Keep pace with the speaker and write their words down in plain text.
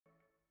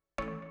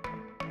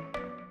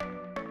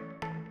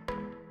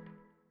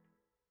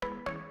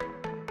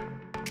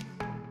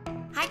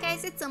Hi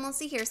guys, it's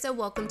SimLicy here, so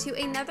welcome to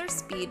another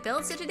speed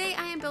build. So today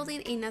I am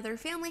building another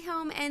family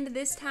home, and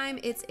this time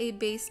it's a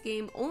base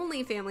game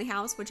only family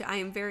house, which I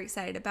am very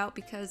excited about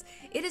because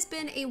it has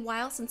been a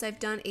while since I've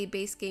done a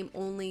base game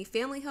only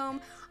family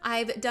home.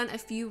 I've done a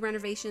few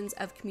renovations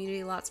of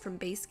community lots from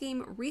base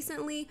game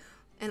recently,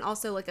 and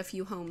also like a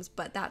few homes,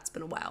 but that's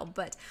been a while.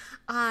 But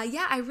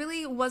yeah, I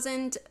really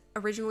wasn't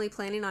originally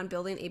planning on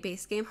building a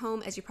base game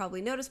home. As you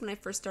probably noticed, when I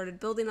first started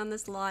building on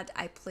this lot,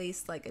 I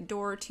placed like a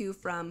door or two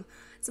from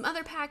some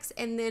other packs,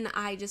 and then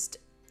I just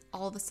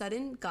all of a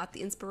sudden got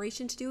the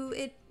inspiration to do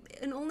it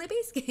an only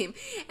base game.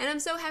 And I'm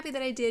so happy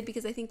that I did,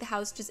 because I think the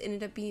house just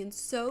ended up being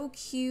so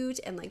cute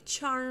and like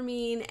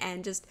charming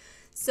and just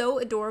so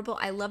adorable.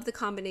 I love the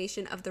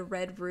combination of the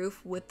red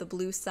roof with the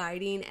blue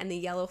siding and the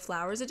yellow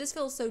flowers. It just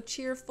feels so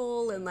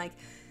cheerful and like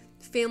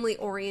family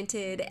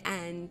oriented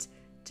and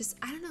just,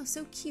 I don't know,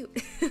 so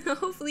cute.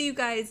 Hopefully you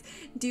guys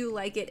do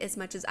like it as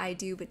much as I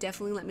do, but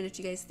definitely let me know what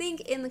you guys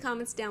think in the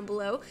comments down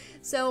below.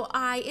 So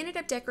I ended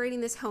up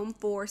decorating this home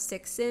for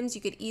 6 Sims.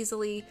 You could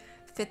easily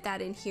fit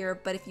that in here,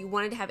 but if you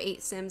wanted to have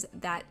 8 Sims,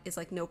 that is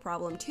like no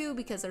problem too,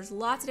 because there's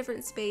lots of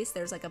different space.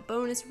 There's like a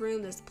bonus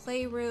room, there's a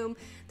playroom,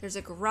 there's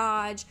a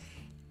garage.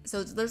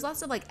 So there's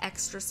lots of like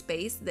extra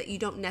space that you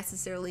don't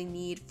necessarily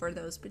need for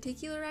those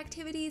particular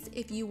activities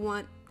if you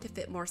want to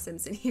fit more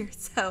Sims in here.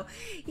 So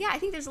yeah, I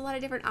think there's a lot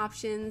of different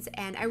options,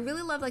 and I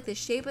really love like the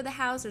shape of the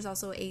house. There's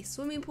also a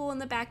swimming pool in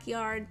the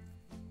backyard,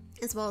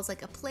 as well as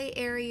like a play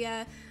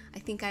area. I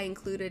think I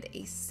included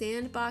a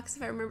sandbox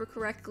if I remember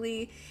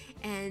correctly.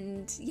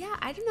 And yeah,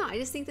 I don't know, I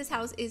just think this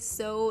house is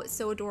so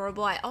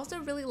adorable. I also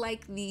really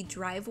like the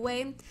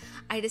driveway.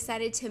 I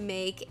decided to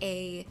make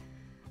a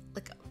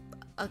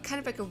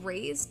kind of like a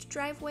raised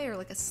driveway, or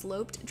like a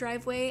sloped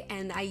driveway,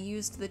 and I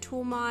used the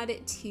tool mod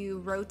to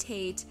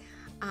rotate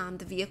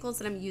the vehicles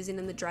that I'm using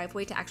in the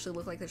driveway to actually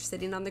look like they're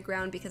sitting on the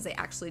ground, because they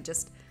actually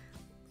just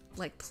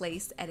like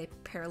place at a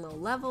parallel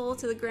level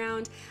to the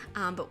ground,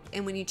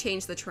 and when you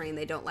change the terrain,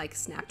 they don't like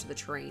snap to the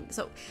terrain.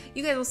 So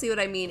you guys will see what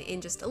I mean in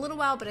just a little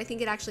while, but I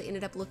think it actually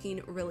ended up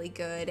looking really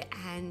good.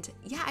 And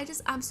yeah,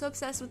 I'm so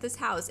obsessed with this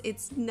house.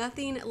 It's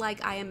nothing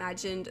like I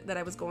imagined that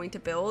I was going to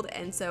build,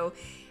 and so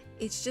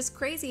it's just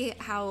crazy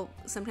how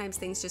sometimes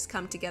things just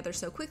come together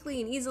so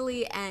quickly and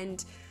easily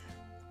and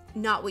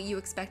not what you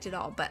expect at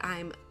all. But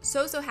I'm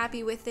so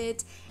happy with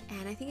it,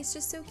 and I think it's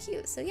just so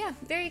cute. So yeah,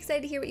 very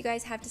excited to hear what you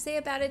guys have to say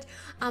about it.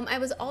 I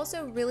was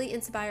also really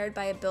inspired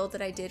by a build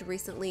that I did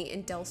recently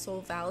in Del Sol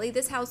Valley.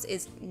 This house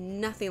is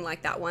nothing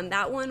like that one.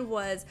 That one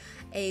was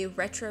a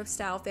retro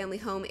style family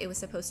home. It was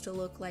supposed to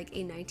look like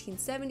a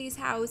 1970s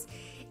house.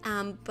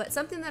 But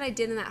something that I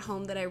did in that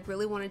home that I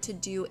really wanted to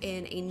do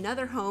in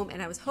another home,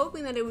 and I was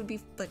hoping that it would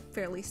be like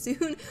fairly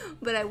soon,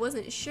 but I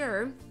wasn't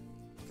sure,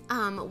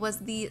 was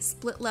the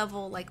split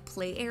level like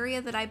play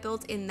area that I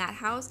built in that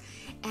house,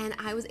 and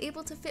I was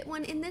able to fit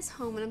one in this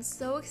home, and I'm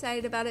so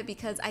excited about it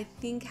because I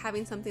think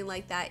having something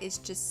like that is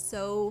just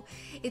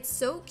it's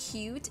so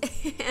cute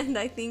and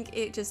I think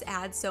it just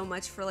adds so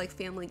much for like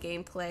family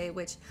gameplay,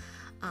 which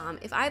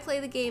if I play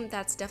the game,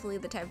 that's definitely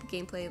the type of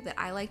gameplay that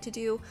I like to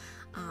do.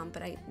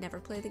 But I never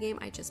play the game,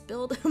 I just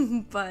build.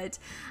 But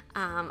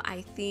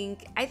I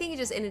think it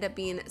just ended up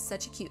being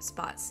such a cute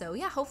spot. So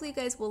yeah, hopefully you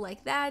guys will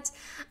like that.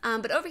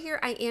 But over here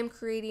I am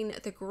creating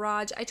the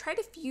garage. I tried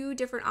a few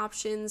different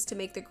options to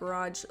make the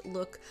garage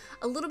look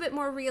a little bit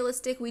more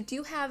realistic. We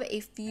do have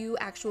a few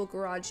actual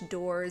garage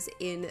doors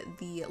in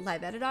the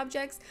live edit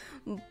objects,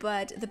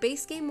 but the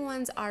base game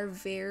ones are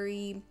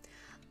very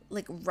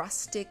like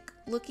rustic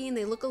looking.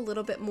 They look a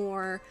little bit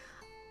more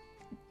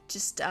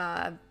just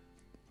kind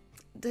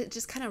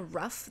of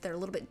rough. They're a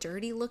little bit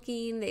dirty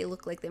looking. They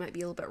look like they might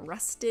be a little bit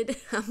rusted.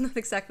 I'm not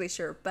exactly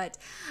sure, but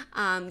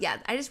yeah,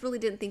 I just really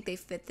didn't think they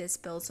fit this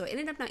build, so I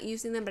ended up not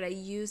using them. But I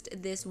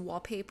used this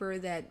wallpaper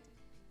that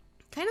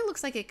kind of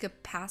looks like it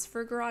could pass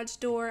for a garage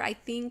door, I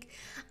think.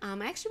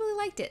 I actually really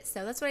liked it,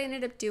 so that's what I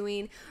ended up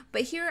doing.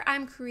 But here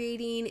I'm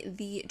creating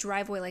the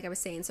driveway like I was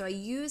saying. So I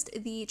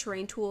used the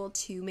terrain tool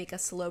to make a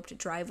sloped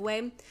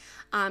driveway,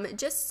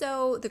 just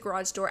so the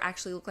garage door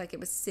actually looked like it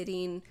was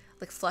sitting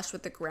like flush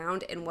with the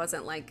ground and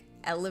wasn't like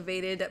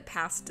elevated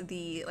past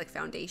the like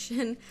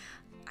foundation.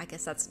 I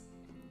guess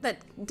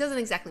that doesn't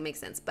exactly make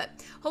sense, but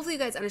hopefully you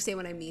guys understand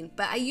what I mean.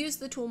 But I used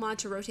the tool mod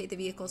to rotate the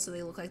vehicle so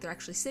they look like they're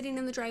actually sitting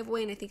in the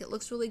driveway, and I think it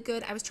looks really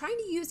good. I was trying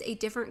to use a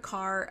different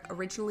car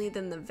originally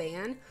than the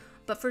van,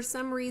 but for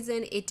some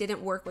reason it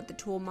didn't work with the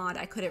tool mod.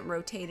 I couldn't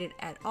rotate it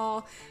at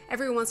all.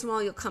 Every once in a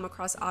while you'll come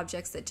across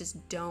objects that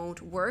just don't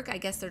work. I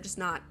guess they're just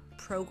not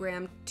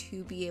programmed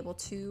to be able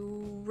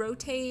to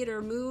rotate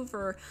or move,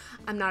 or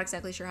I'm not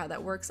exactly sure how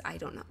that works. I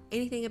don't know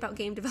anything about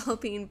game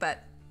developing,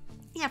 but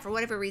yeah, for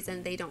whatever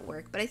reason, they don't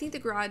work. But I think the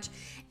garage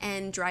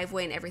and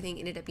driveway and everything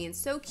ended up being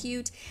so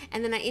cute.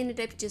 And then I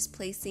ended up just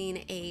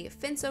placing a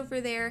fence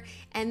over there.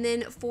 And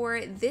then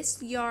for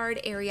this yard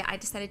area, I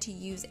decided to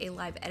use a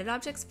live edit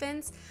objects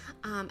fence.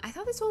 I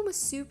thought this one was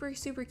super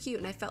cute,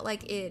 and I felt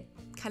like it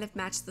kind of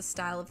matched the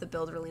style of the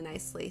build really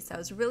nicely. So I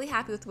was really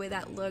happy with the way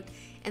that looked.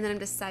 And then I'm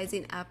just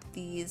sizing up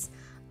these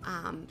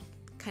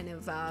kind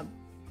of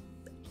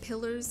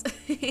pillars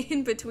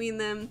in between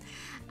them,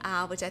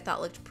 which I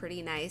thought looked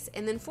pretty nice.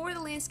 And then for the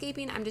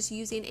landscaping, I'm just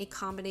using a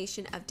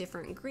combination of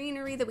different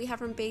greenery that we have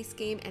from base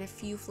game and a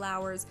few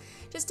flowers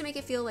just to make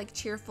it feel like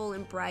cheerful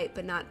and bright,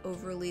 but not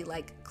overly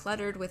like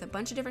cluttered with a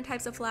bunch of different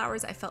types of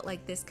flowers. I felt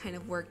like this kind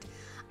of worked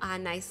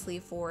nicely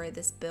for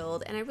this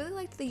build, and I really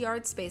liked the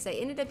yard space. I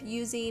ended up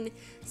using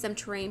some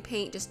terrain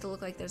paint just to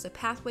look like there's a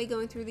pathway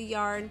going through the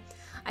yard.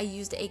 I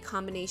used a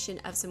combination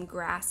of some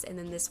grass and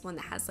then this one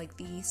that has like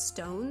the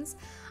stones,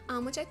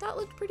 which I thought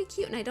looked pretty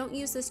cute, and I don't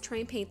use this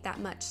terrain paint that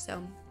much,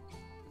 so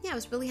yeah, I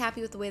was really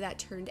happy with the way that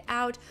turned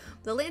out.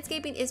 The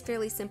landscaping is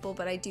fairly simple,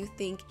 but I do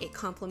think it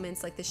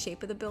complements like the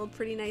shape of the build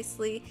pretty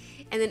nicely.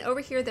 And then over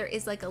here there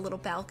is like a little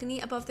balcony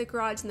above the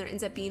garage, and there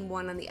ends up being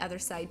one on the other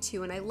side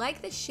too. And I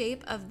like the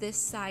shape of this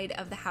side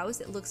of the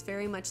house. It looks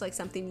very much like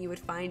something you would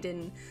find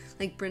in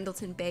like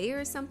Brindleton Bay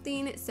or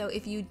something. So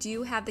if you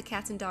do have the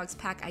cats and dogs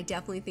pack, I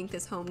definitely think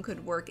this home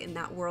could work in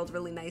that world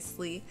really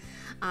nicely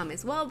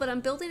as well. But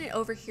I'm building it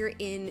over here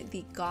in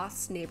the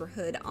Goths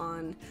neighborhood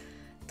on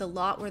the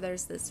lot where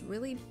there's this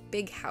really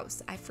big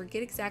house. I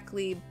forget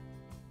exactly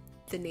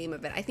the name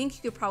of it. I think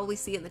you could probably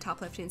see it in the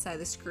top left hand side of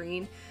the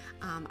screen.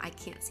 I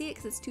can't see it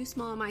because it's too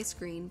small on my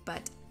screen,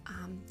 but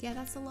yeah,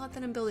 that's the lot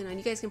that I'm building on.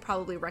 You guys can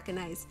probably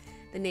recognize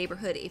the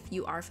neighborhood if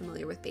you are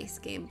familiar with base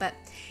game. But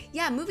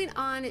yeah, moving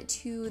on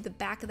to the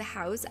back of the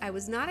house, I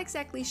was not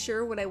exactly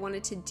sure what I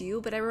wanted to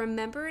do, but I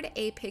remembered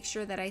a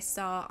picture that I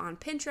saw on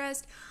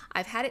Pinterest.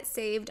 I've had it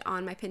saved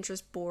on my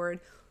Pinterest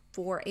board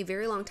for a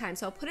very long time,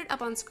 so I'll put it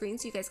up on screen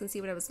so you guys can see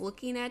what I was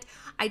looking at.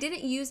 I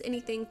didn't use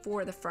anything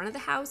for the front of the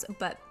house,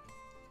 but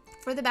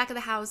for the back of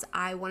the house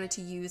I wanted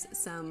to use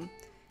some,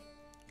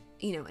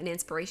 you know, an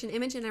inspiration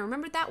image, and I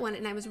remembered that one,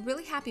 and I was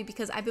really happy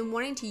because I've been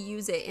wanting to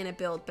use it in a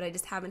build, but I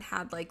just haven't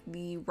had like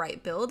the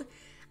right build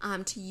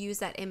to use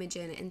that image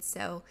in. And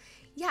so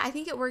yeah, I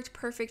think it worked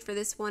perfect for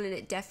this one, and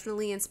it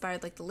definitely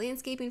inspired like the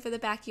landscaping for the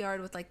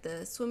backyard with like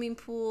the swimming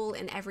pool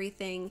and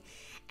everything,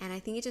 and I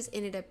think it just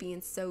ended up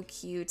being so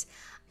cute.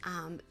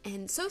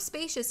 And so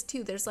spacious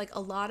too. There's like a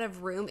lot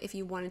of room if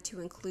you wanted to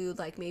include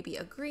like maybe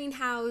a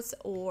greenhouse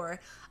or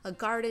a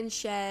garden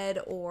shed,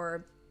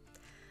 or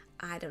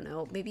I don't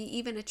know, maybe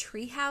even a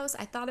tree house.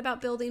 I thought about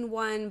building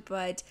one,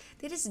 but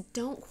they just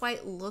don't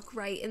quite look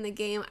right in the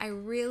game. I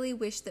really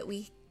wish that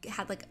we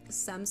had like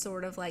some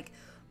sort of like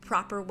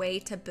proper way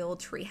to build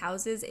tree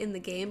houses in the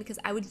game, because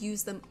I would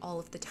use them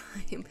all of the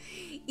time.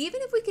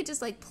 Even if we could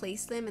just like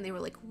place them and they were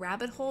like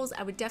rabbit holes,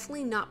 I would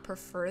definitely not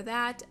prefer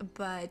that,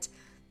 but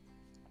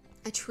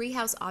a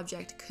treehouse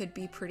object could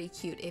be pretty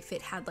cute if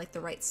it had like the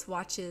right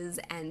swatches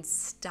and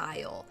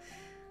style.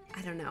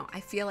 I don't know. I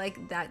feel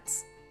like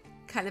that's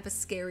kind of a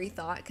scary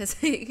thought, because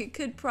it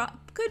could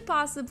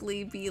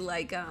possibly be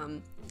like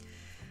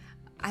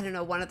I don't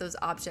know, one of those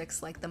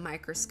objects like the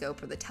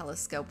microscope or the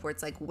telescope where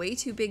it's like way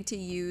too big to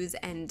use,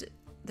 and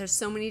there's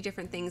so many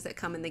different things that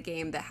come in the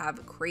game that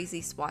have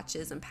crazy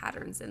swatches and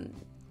patterns, and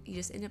you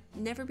just end up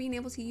never being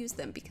able to use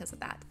them because of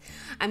that.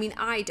 I mean,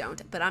 I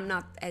don't, but I'm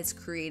not as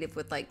creative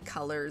with like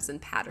colors and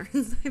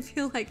patterns. I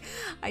feel like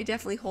I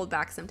definitely hold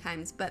back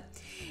sometimes. But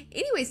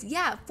anyways,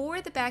 yeah,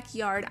 for the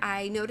backyard,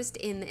 I noticed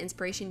in the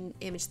inspiration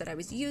image that I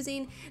was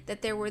using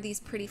that there were these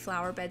pretty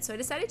flower beds, so I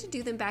decided to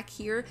do them back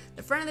here.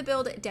 The front of the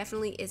build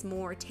definitely is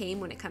more tame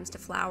when it comes to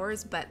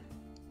flowers, but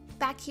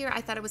back here I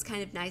thought it was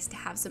kind of nice to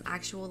have some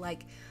actual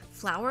like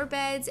flower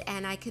beds,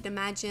 and I could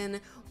imagine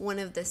one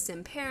of the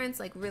sim parents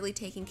like really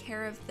taking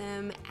care of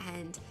them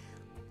and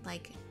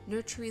like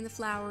nurturing the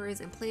flowers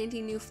and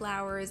planting new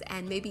flowers,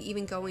 and maybe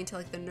even going to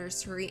like the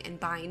nursery and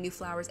buying new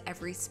flowers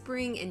every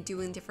spring and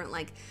doing different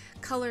like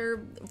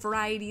color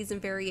varieties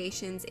and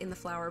variations in the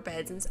flower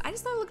beds. And so I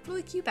just thought it looked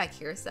really cute back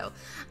here. So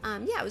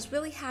yeah, I was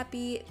really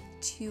happy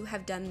to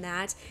have done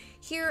that.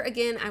 Here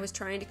again, I was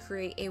trying to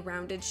create a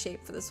rounded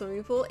shape for the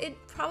swimming pool. It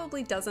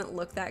probably doesn't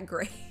look that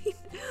great,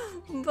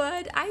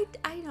 but I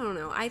don't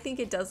know. I think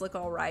it does look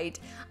all right.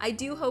 I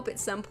do hope at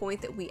some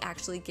point that we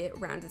actually get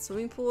rounded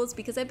swimming pools,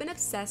 because I've been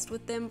obsessed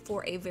with them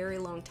for a very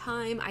long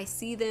time. I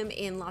see them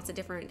in lots of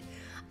different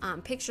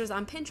pictures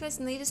on Pinterest,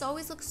 and they just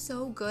always look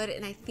so good,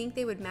 and I think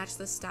they would match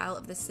the style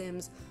of The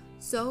Sims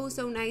so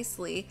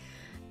nicely.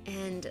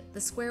 And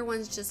the square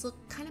ones just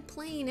look kind of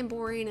plain and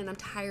boring, and I'm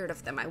tired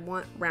of them. I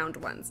want round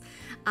ones.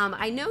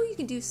 I know you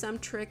can do some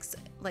tricks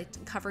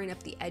like covering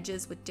up the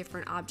edges with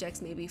different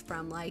objects, maybe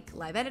from like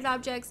live edit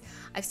objects.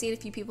 I've seen a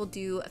few people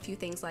do a few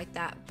things like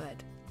that, but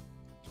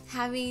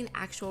having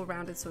actual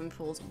rounded swimming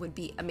pools would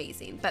be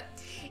amazing. But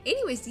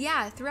anyways,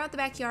 yeah, throughout the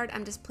backyard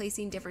I'm just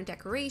placing different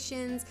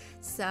decorations,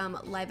 some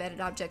live edit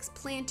objects,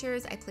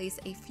 planters. I place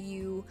a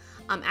few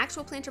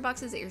actual planter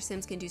boxes that your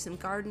Sims can do some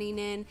gardening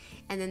in,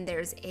 and then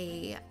there's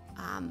a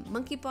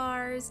monkey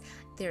bars,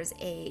 there's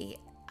a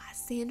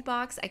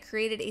sandbox. I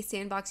created a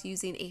sandbox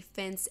using a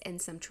fence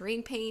and some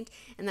terrain paint,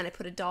 and then I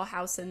put a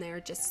dollhouse in there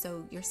just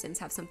so your Sims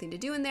have something to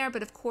do in there.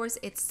 But of course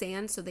it's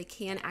sand, so they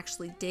can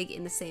actually dig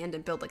in the sand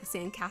and build like a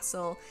sand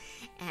castle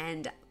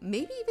and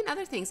maybe even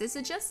other things. Is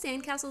it just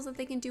sand castles that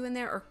they can do in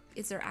there, or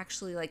is there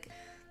actually like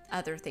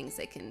other things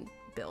they can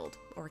build,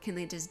 or can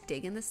they just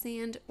dig in the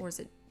sand, or is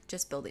it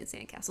just building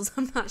sandcastles.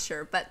 I'm not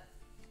sure, but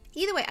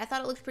either way, I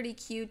thought it looked pretty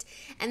cute.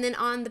 And then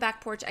on the back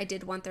porch, I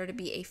did want there to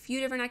be a few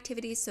different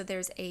activities. So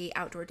there's a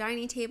outdoor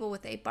dining table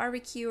with a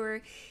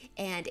barbecuer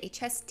and a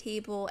chess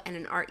table and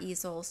an art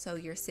easel. So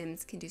your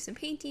Sims can do some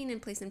painting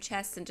and play some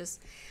chess and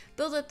just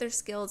build up their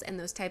skills and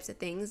those types of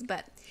things.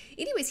 But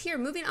anyways, here,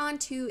 moving on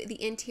to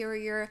the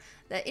interior.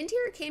 The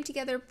interior came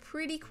together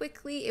pretty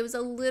quickly. It was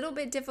a little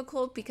bit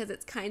difficult because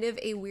it's kind of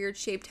a weird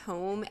shaped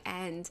home,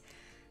 and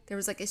there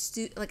was like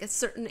a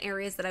certain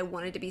areas that I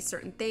wanted to be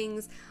certain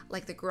things.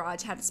 Like the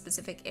garage had a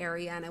specific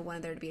area and I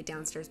wanted there to be a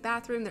downstairs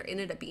bathroom. There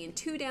ended up being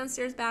 2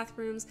 downstairs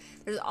bathrooms.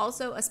 There's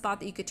also a spot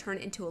that you could turn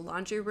into a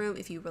laundry room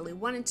if you really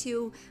wanted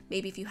to,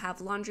 maybe if you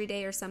have laundry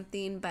day or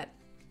something, but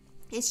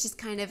it's just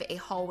kind of a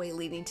hallway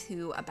leading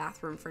to a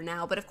bathroom for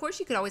now. But of course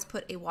you could always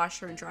put a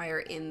washer and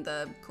dryer in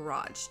the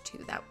garage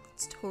too.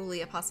 That's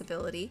totally a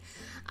possibility.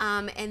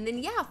 And then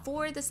yeah,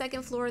 for the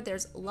second floor,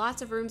 there's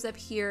lots of rooms up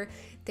here.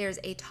 There's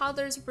a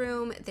toddler's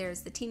room,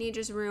 there's the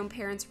teenager's room,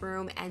 parents'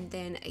 room, and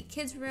then a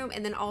kid's room,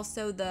 and then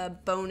also the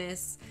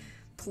bonus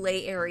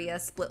play area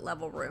split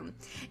level room.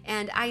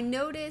 And I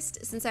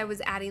noticed since I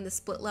was adding the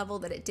split level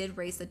that it did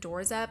raise the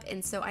doors up,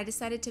 and so I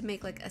decided to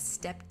make like a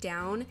step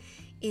down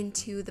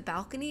into the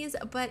balconies,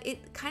 but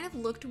it kind of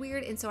looked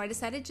weird, and so I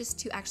decided just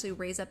to actually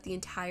raise up the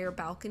entire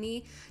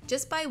balcony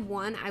just by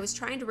 1. I was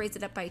trying to raise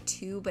it up by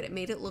 2, but it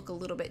made it look a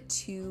little bit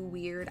too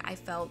weird, I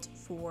felt,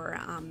 for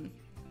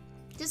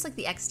just like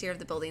the exterior of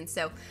the building.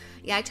 So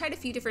yeah, I tried a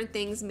few different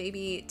things,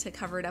 maybe to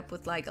cover it up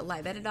with like a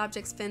live edit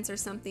objects fence or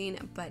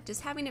something, but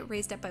just having it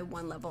raised up by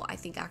 1 level I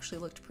think actually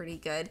looked pretty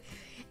good.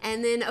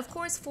 And then of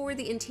course for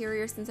the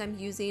interior, since I'm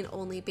using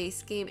only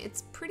base game,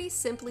 it's pretty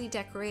simply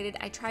decorated.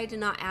 I tried to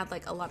not add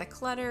like a lot of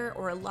clutter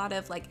or a lot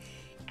of like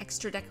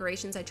extra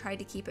decorations. I tried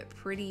to keep it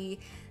pretty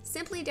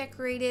simply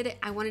decorated.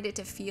 I wanted it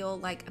to feel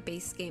like a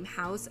base game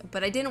house,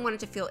 but I didn't want it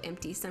to feel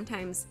empty.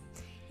 Sometimes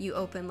you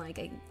open like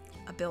a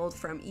build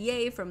from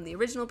EA, from the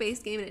original base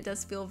game, and it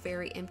does feel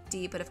very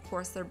empty, but of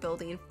course they're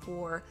building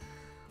for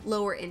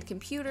lower end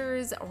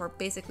computers, or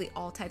basically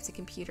all types of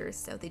computers,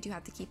 so they do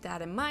have to keep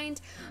that in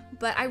mind.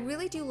 But I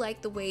really do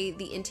like the way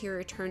the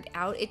interior turned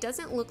out. It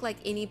doesn't look like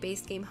any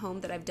base game home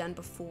that I've done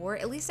before,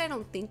 at least I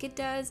don't think it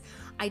does.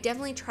 I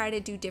definitely try to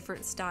do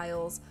different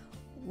styles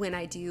when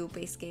I do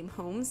base game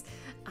homes,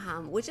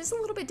 which is a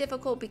little bit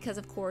difficult because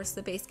of course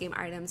the base game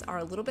items are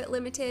a little bit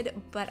limited,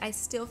 but I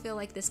still feel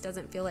like this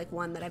doesn't feel like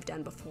one that I've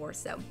done before,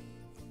 so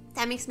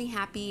that makes me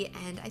happy,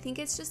 and I think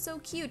it's just so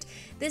cute.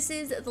 This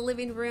is the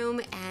living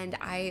room, and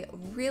I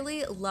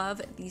really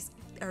love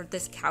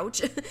this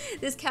couch.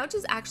 This couch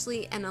is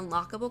actually an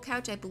unlockable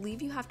couch. I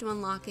believe you have to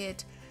unlock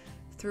it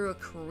through a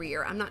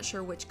career. I'm not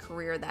sure which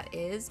career that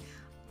is,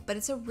 but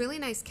it's a really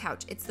nice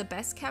couch. It's the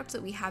best couch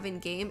that we have in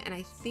game, and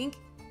I think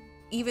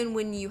even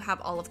when you have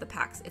all of the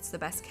packs, it's the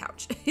best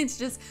couch. It's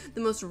just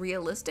the most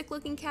realistic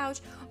looking couch,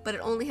 but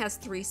it only has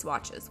 3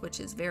 swatches, which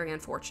is very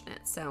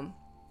unfortunate. So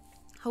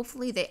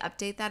hopefully they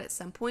update that at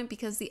some point,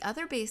 because the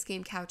other base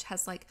game couch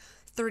has like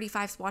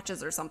 35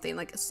 swatches or something,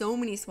 like so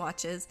many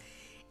swatches,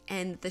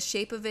 and the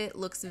shape of it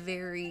looks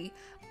very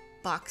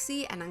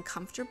boxy and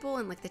uncomfortable,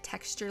 and like the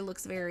texture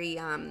looks very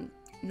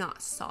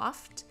not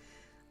soft.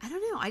 I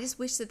don't know, I just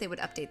wish that they would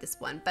update this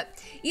one.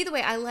 But either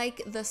way, I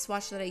like the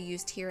swatch that I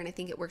used here, and I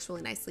think it works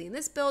really nicely in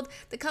this build.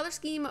 The color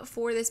scheme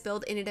for this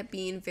build ended up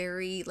being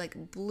very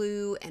like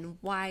blue and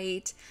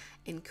white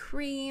and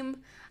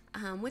cream,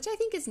 which I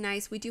think is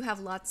nice. We do have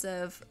lots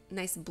of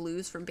nice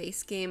blues from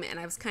base game, and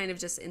I was kind of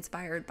just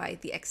inspired by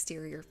the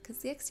exterior because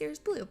the exterior is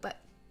blue. But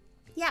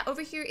yeah,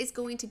 over here is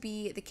going to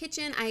be the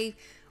kitchen. I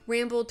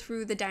rambled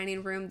through the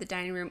dining room. The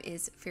dining room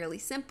is fairly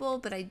simple,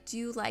 but I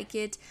do like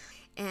it.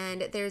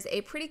 And there's a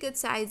pretty good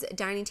size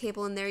dining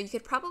table in there. You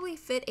could probably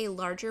fit a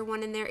larger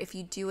one in there if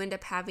you do end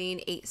up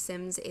having 8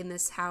 Sims in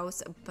this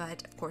house,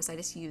 but of course I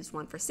just used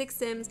one for 6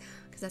 Sims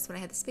because that's what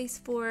I had the space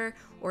for,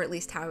 or at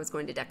least how I was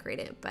going to decorate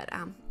it. But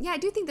yeah, I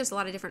do think there's a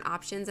lot of different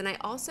options, and I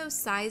also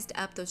sized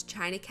up those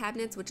china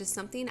cabinets, which is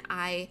something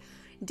I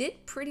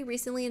did pretty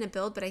recently in a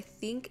build, but I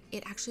think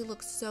it actually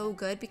looks so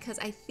good because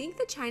I think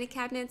the china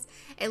cabinets,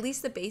 at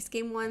least the base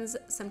game ones,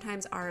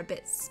 sometimes are a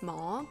bit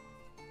small.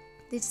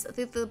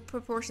 The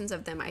proportions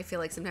of them I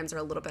feel like sometimes are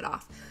a little bit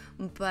off,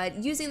 but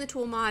using the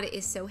tool mod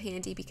is so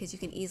handy because you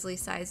can easily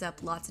size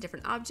up lots of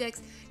different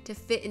objects to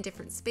fit in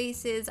different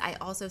spaces. I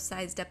also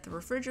sized up the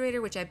refrigerator,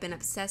 which I've been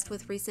obsessed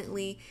with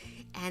recently,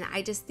 and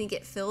I just think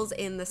it fills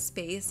in the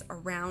space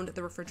around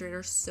the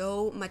refrigerator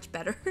so much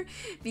better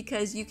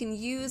because you can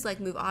use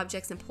like move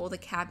objects and pull the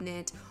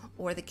cabinet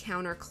or the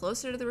counter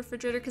closer to the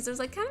refrigerator, because there's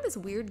like kind of this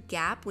weird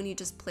gap when you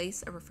just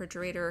place a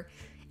refrigerator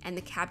and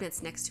the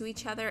cabinets next to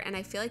each other, and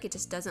I feel like it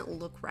just doesn't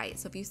look right.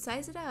 So if you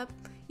size it up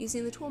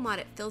using the tool mod,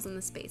 it fills in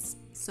the space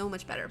so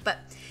much better. But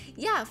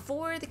yeah,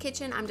 for the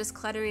kitchen, I'm just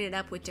cluttering it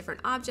up with different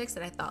objects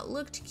that I thought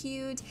looked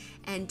cute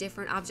and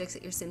different objects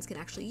that your Sims can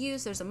actually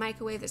use. There's a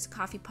microwave, there's a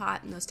coffee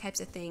pot, and those types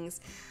of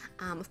things.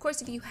 Of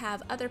course, if you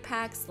have other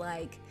packs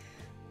like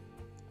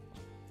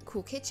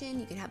cool kitchen.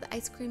 You can have the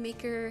ice cream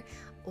maker,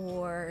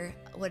 or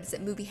what is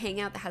it, movie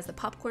hangout that has the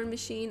popcorn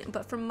machine.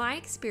 But from my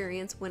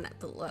experience, when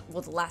the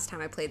last time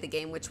I played the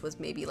game, which was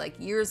maybe like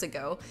years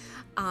ago,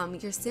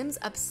 your Sims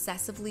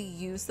obsessively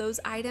use those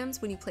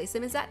items when you place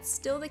them. Is that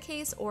still the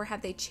case, or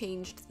have they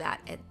changed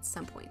that at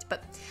some point?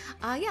 But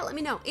yeah, let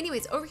me know.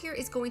 Anyways, over here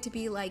is going to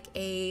be like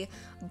a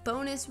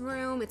bonus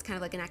room. It's kind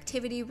of like an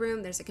activity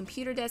room. There's a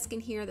computer desk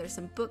in here. There's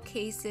some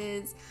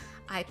bookcases.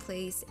 I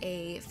place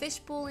a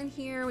fishbowl in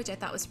here, which I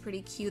thought was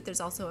pretty cute.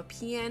 There's also a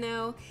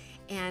piano,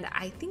 and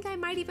I think I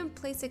might even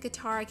place a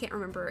guitar. I can't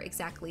remember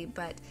exactly,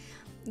 but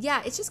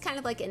yeah, it's just kind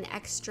of like an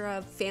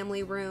extra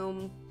family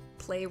room,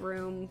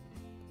 playroom,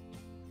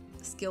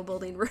 skill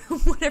building room,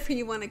 whatever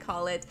you want to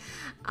call it.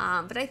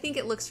 But I think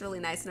it looks really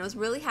nice, and I was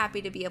really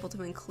happy to be able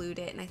to include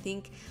it. And I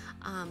think,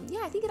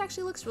 yeah, I think it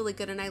actually looks really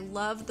good. And I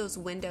love those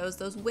windows.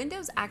 Those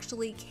windows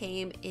actually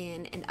came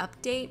in an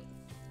update.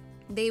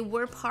 They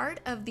were part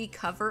of the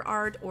cover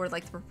art, or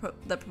like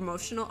the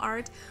promotional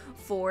art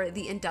for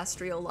the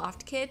industrial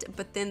loft kit,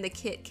 but then the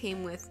kit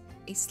came with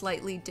a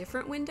slightly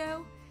different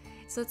window.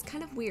 So it's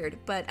kind of weird,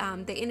 but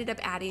they ended up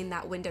adding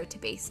that window to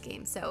base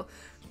game. So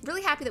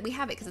really happy that we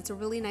have it, because it's a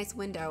really nice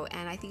window,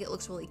 and I think it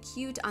looks really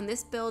cute on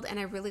this build. And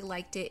I really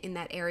liked it in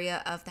that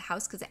area of the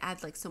house because it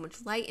adds like so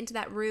much light into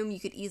that room. You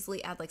could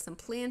easily add like some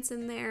plants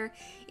in there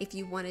if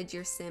you wanted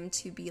your Sim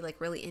to be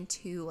like really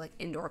into like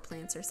indoor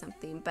plants or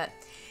something. But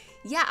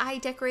yeah, I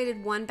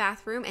decorated one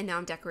bathroom, and now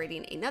I'm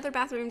decorating another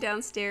bathroom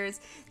downstairs.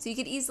 So you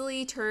could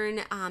easily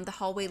turn the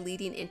hallway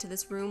leading into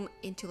this room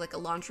into like a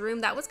laundry room.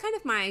 That was kind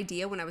of my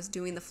idea when I was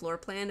doing the floor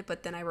plan,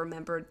 but then I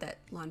remembered that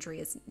laundry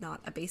is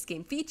not a base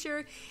game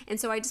feature. And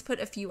so I just put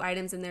a few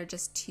items in there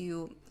just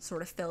to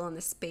sort of fill in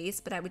the space.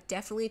 But I would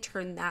definitely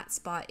turn that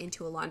spot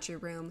into a laundry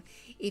room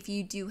if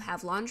you do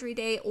have laundry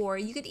day, or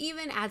you could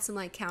even add some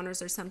like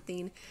counters or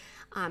something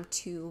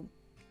to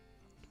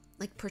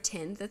like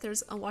pretend that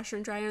there's a washer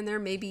and dryer in there.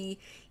 Maybe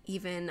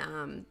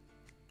even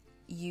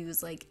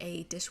use like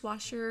a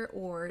dishwasher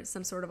or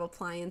some sort of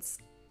appliance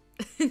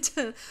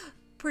to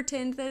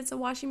pretend that it's a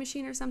washing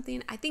machine or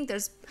something. I think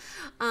there's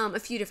a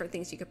few different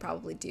things you could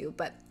probably do.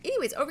 But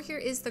anyways, over here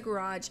is the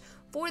garage.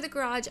 For the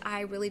garage,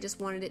 I really just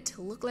wanted it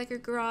to look like a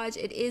garage.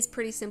 It is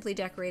pretty simply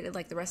decorated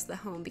like the rest of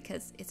the home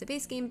because it's a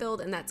base game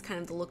build, and that's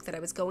kind of the look that I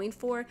was going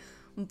for.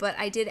 But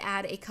I did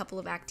add a couple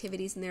of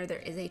activities in there. There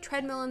is a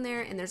treadmill in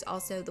there, and there's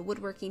also the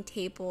woodworking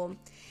table,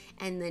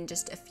 and then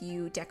just a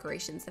few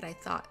decorations that I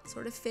thought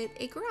sort of fit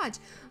a garage.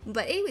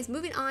 But anyways,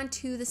 moving on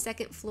to the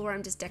second floor,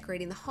 I'm just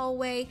decorating the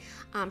hallway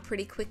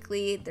pretty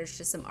quickly. There's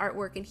just some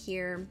artwork in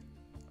here.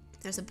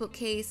 There's a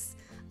bookcase,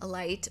 a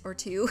light or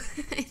two.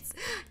 It's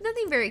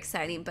nothing very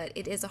exciting, but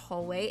it is a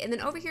hallway. And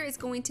then over here is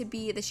going to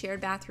be the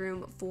shared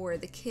bathroom for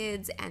the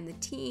kids and the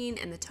teen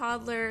and the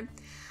toddler.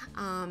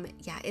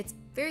 Yeah, it's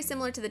very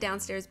similar to the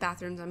downstairs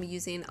bathrooms. I'm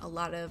using a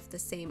lot of the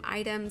same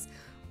items,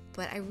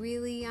 but I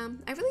really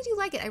do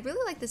like it. I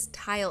really like this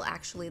tile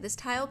actually. This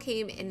tile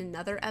came in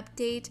another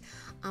update.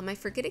 I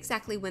forget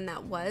exactly when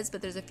that was,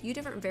 but there's a few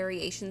different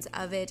variations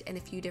of it and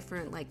a few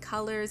different like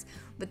colors.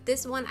 But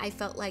this one I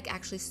felt like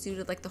actually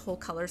suited like the whole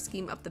color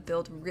scheme of the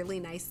build really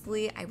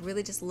nicely. I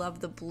really just love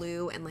the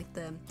blue and like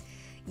the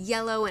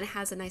yellow, and it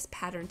has a nice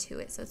pattern to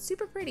it. So it's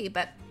super pretty.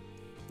 But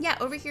yeah,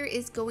 over here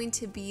is going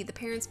to be the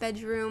parents'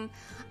 bedroom.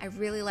 I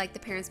really like the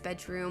parents'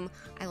 bedroom.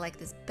 I like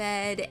this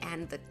bed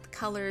and the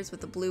colors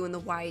with the blue and the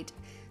white.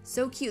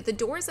 So cute. The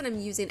doors that I'm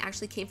using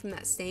actually came from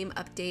that same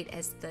update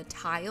as the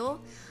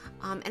tile.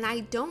 And I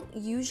don't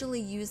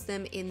usually use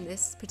them in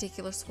this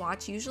particular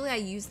swatch. Usually I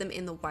use them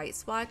in the white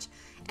swatch.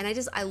 And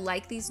I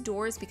like these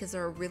doors because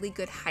they're a really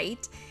good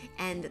height,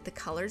 and the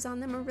colors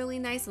on them are really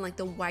nice. And like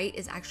the white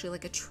is actually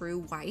like a true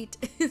white,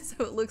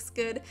 so it looks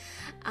good.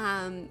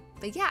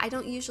 But yeah, I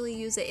don't usually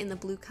use it in the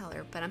blue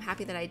color, but I'm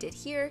happy that I did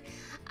here.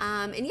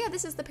 And yeah,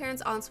 this is the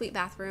parents' ensuite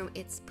bathroom.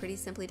 It's pretty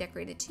simply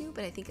decorated too,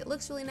 but I think it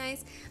looks really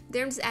nice.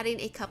 There I'm just adding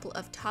a couple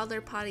of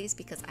toddler potties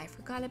because I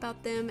forgot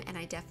about them, and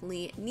I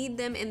definitely need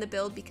them in the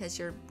build because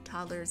your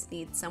toddlers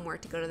need somewhere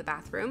to go to the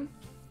bathroom.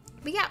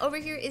 But yeah, over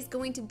here is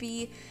going to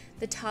be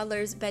the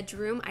toddler's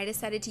bedroom. I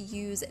decided to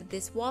use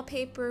this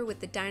wallpaper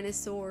with the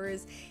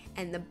dinosaurs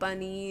and the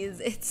bunnies.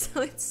 It's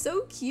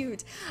so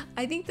cute.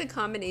 I think the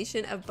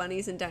combination of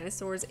bunnies and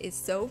dinosaurs is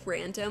so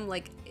random.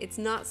 Like, it's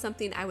not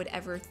something I would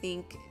ever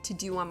think to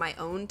do on my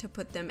own, to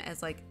put them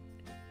as like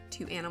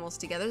two animals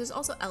together. There's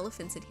also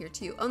elephants in here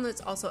too. Oh no,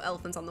 it's also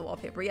elephants on the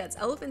wallpaper. Yeah, it's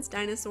elephants,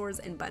 dinosaurs,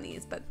 and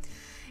bunnies. But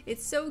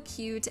it's so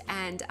cute,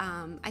 and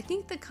I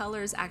think the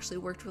colors actually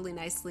worked really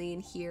nicely in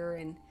here,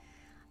 and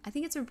I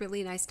think it's a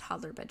really nice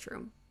toddler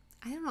bedroom.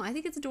 I don't know, I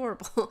think it's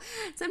adorable.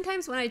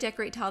 Sometimes when I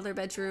decorate toddler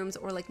bedrooms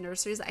or like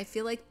nurseries, I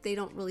feel like they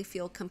don't really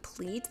feel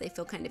complete. They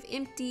feel kind of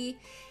empty,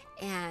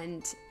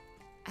 and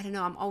I don't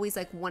know, I'm always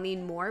like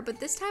wanting more,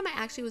 but this time I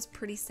actually was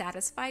pretty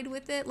satisfied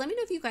with it. Let me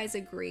know if you guys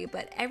agree,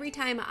 but every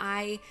time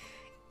I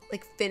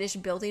like finish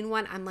building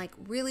one, I'm like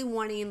really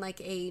wanting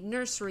like a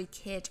nursery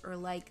kit or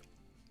like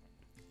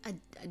a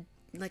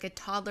like a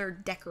toddler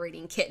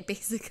decorating kit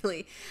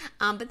basically.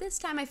 But this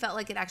time I felt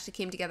like it actually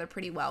came together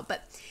pretty well.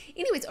 But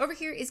anyways, over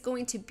here is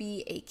going to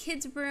be a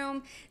kid's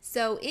room.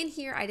 So in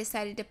here I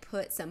decided to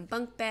put some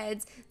bunk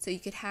beds so you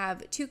could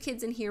have 2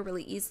 kids in here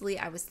really easily.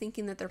 I was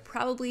thinking that they're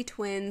probably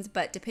twins,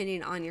 but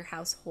depending on your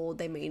household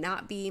they may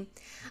not be.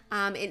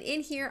 And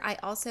in here I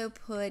also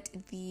put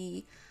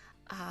the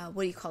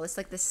what do you call this,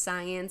 like the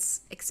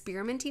science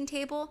experimenting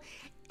table.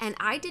 And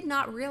I did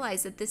not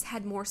realize that this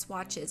had more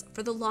swatches.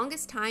 For the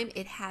longest time,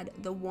 it had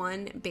the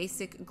one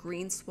basic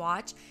green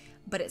swatch,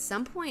 but at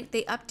some point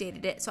they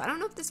updated it. So I don't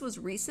know if this was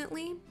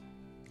recently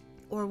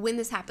or when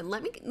this happened.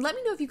 Let me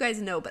know if you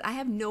guys know, but I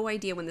have no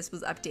idea when this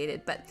was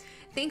updated. But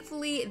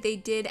thankfully they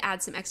did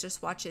add some extra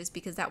swatches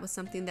because that was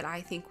something that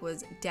I think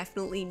was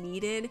definitely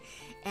needed.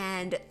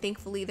 And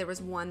thankfully there was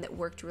one that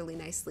worked really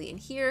nicely in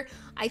here.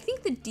 I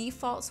think the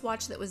default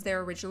swatch that was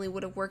there originally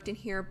would have worked in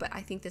here, but I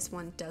think this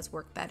one does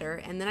work better.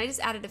 And then I just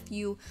added a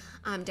few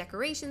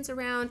decorations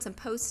around, some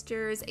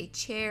posters, a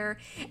chair,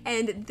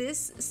 and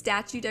this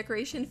statue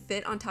decoration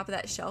fit on top of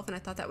that shelf, and I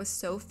thought that was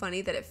so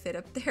funny that it fit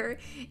up there.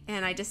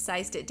 And I just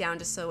sized it down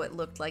just so it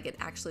looked like it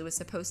actually was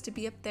supposed to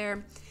be up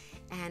there.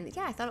 And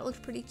yeah, I thought it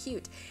looked pretty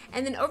cute.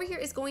 And then over here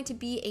is going to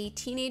be a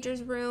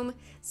teenager's room.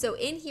 So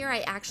in here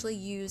I actually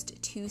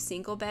used 2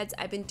 single beds.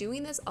 I've been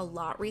doing this a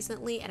lot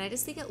recently and I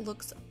just think it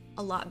looks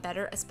a lot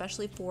better,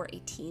 especially for a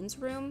teen's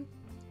room.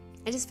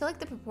 I just feel like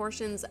the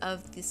proportions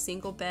of the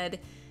single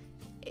bed,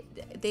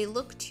 they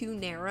look too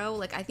narrow.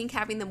 Like I think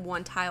having them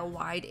 1 tile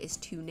wide is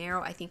too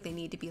narrow. I think they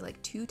need to be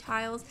like 2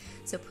 tiles.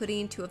 So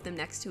putting 2 of them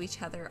next to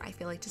each other, I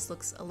feel like just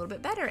looks a little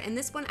bit better. And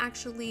this one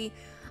actually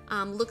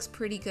looks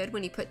pretty good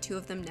when you put 2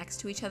 of them next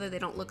to each other. They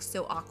don't look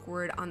so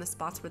awkward on the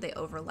spots where they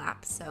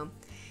overlap. So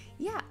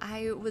yeah,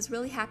 I was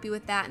really happy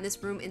with that, and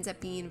this room ends up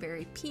being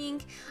very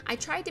pink. I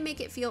tried to make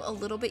it feel a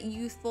little bit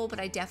youthful, but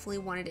I definitely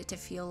wanted it to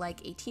feel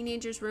like a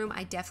teenager's room.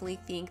 I definitely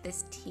think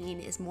this teen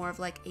is more of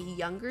like a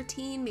younger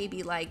teen,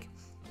 maybe like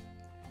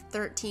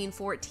 13,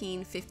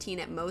 14, 15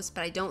 at most,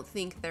 but I don't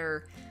think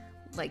they're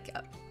like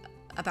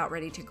about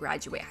ready to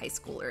graduate high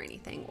school or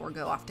anything or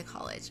go off to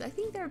college. I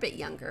think they're a bit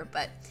younger.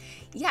 But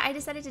yeah, I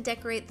decided to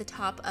decorate the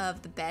top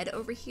of the bed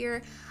over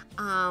here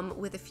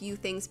with a few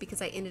things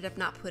because I ended up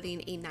not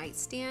putting a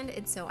nightstand,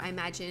 and so I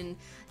imagine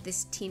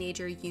this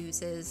teenager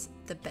uses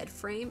the bed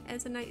frame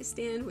as a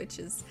nightstand, which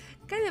is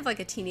kind of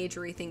like a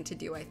teenagery thing to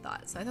do, I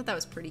thought. So I thought that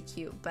was pretty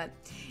cute. But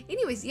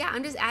anyways, yeah,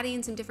 I'm just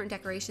adding some different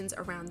decorations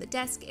around the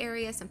desk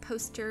area, some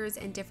posters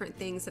and different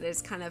things that I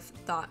just kind of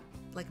thought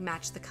like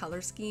match the color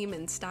scheme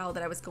and style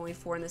that I was going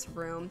for in this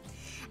room.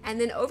 And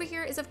then over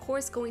here is of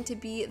course going to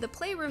be the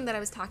playroom that I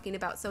was talking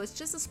about. So it's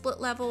just a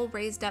split level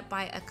raised up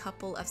by a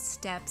couple of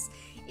steps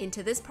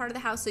into this part of the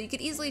house. So you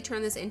could easily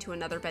turn this into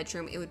another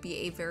bedroom. It would be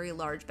a very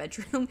large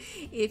bedroom.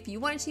 If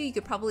you wanted to, you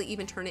could probably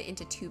even turn it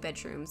into 2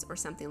 bedrooms or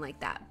something like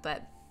that.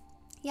 But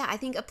yeah, I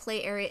think a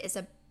play area is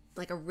a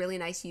really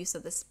nice use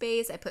of the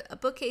space. I put a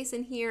bookcase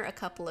in here, a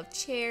couple of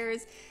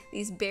chairs.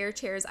 These bear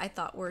chairs I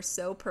thought were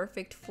so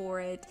perfect for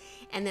it.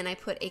 And then I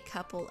put a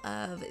couple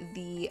of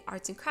the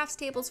arts and crafts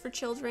tables for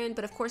children.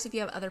 But of course, if you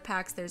have other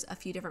packs, there's a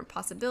few different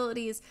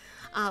possibilities.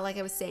 Like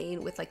I was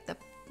saying with like the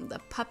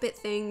puppet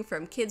thing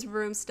from kids'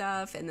 room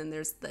stuff. And then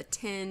there's the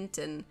tent,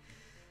 and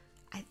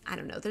I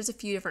don't know, there's a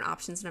few different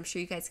options, and I'm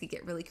sure you guys could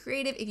get really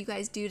creative if you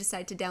guys do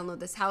decide to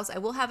download this house. I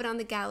will have it on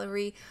the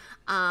gallery,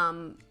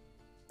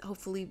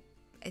 hopefully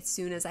as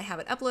soon as I have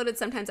it uploaded.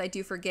 Sometimes I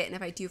do forget, and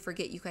if I do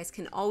forget, you guys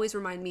can always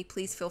remind me.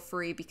 Please feel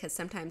free, because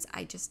sometimes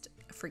I just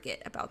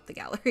forget about the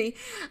gallery.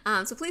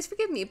 So please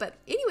forgive me. But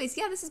anyways,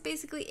 yeah, this is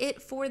basically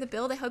it for the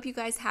build. I hope you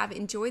guys have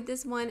enjoyed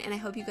this one, and I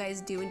hope you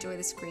guys do enjoy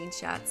the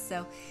screenshots.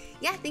 So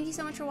yeah, thank you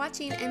so much for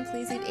watching, and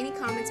please leave any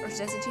comments or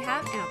suggestions you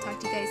have, and I'll talk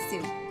to you guys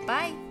soon.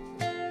 Bye!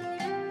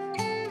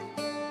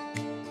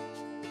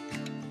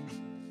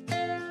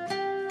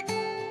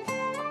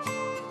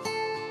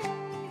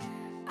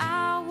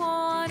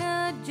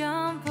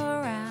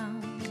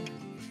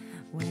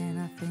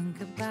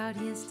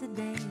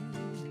 Yesterday,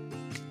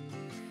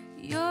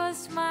 your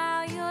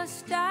smile, your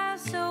style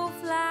so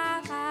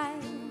fly,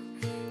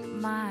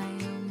 my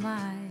oh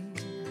my.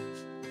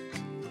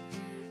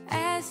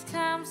 As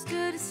time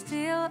stood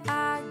still,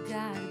 I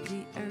got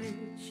the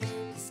urge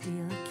to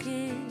steal a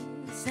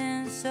kiss,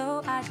 and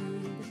so I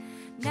did.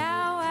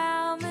 Now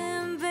I'm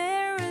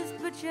embarrassed,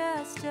 but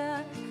just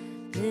a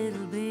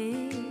little bit.